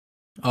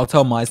I'll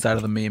tell my side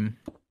of the meme.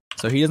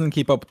 So he doesn't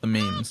keep up with the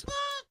memes.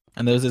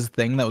 And there was this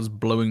thing that was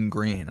blue and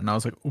green. And I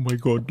was like, oh my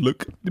god,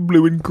 look, the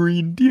blue and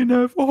green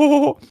DNF.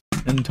 Oh.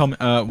 And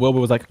Wilbur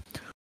was like,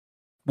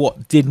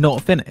 what, did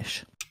not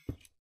finish?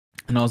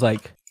 And I was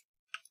like,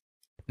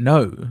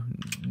 no,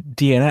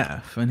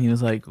 DNF. And he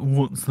was like,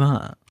 what's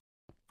that?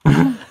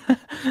 I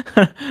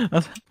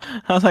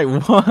was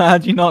like, what?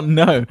 How'd you not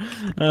know?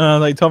 And I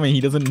was like, Tommy,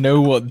 he doesn't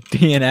know what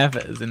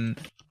DNF is. And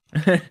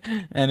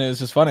and it was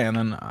just funny. And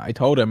then I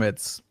told him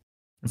it's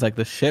like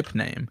the ship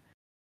name.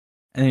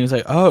 And he was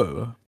like,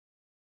 oh,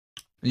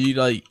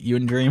 you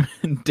and Dream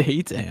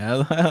dating?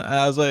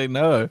 I was like,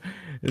 no,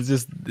 it's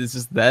just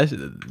that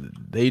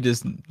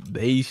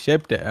they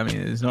shipped it. I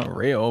mean, it's not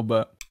real,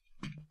 but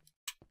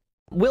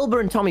Wilbur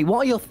and Tommy, what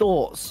are your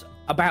thoughts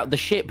about the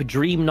ship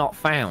Dream Not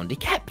Found? Do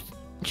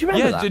you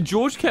remember that? Yeah,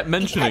 George kept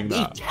mentioning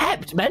that. He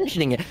kept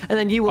mentioning it, and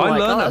then you were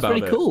like, "Oh, that's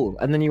pretty cool."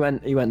 And then you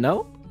went,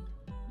 "No."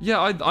 Yeah,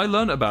 I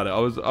learned about it.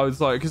 I was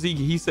like, because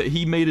he said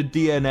he made a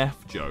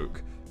DNF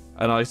joke,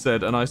 and I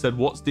said,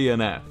 what's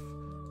DNF?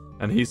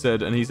 And he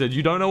said,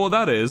 you don't know what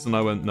that is? And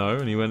I went, no.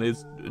 And he went,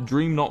 it's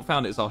Dream Not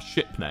Found. It's our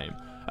ship name.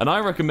 And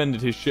I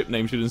recommended his ship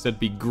name should instead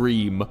be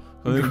Greem.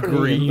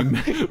 Greem.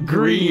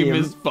 Greem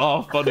is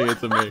far funnier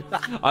to me.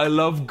 I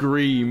love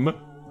Greem.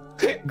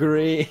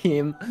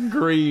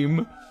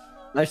 Greem.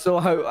 I saw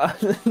how.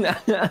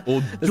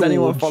 Does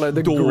anyone follow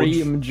the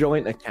Greem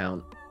joint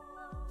account?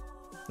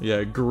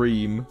 Yeah,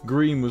 Greem.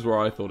 Greem was where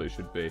I thought it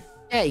should be.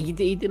 Yeah,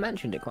 he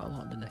mentioned it quite a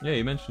lot, didn't he? Yeah,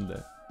 he mentioned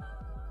it.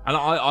 And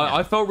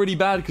I felt really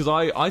bad because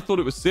I thought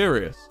it was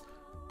serious.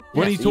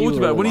 When he talked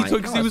about it,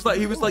 because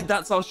he was like,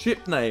 that's our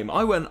ship name.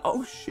 I went,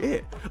 oh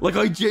shit. Like,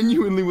 I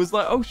genuinely was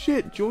like, oh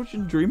shit, George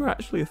and Dream are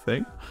actually a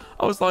thing.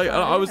 I was like,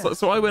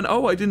 so I went,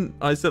 oh,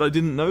 I said I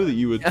didn't know that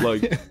you would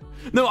like.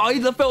 No, I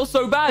felt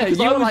so bad because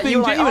I was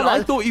being genuine.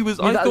 I thought he'd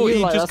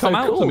just come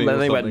out to me. And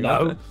they went,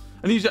 no.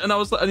 And he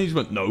just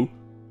went, no.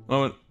 I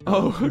went,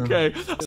 oh, okay.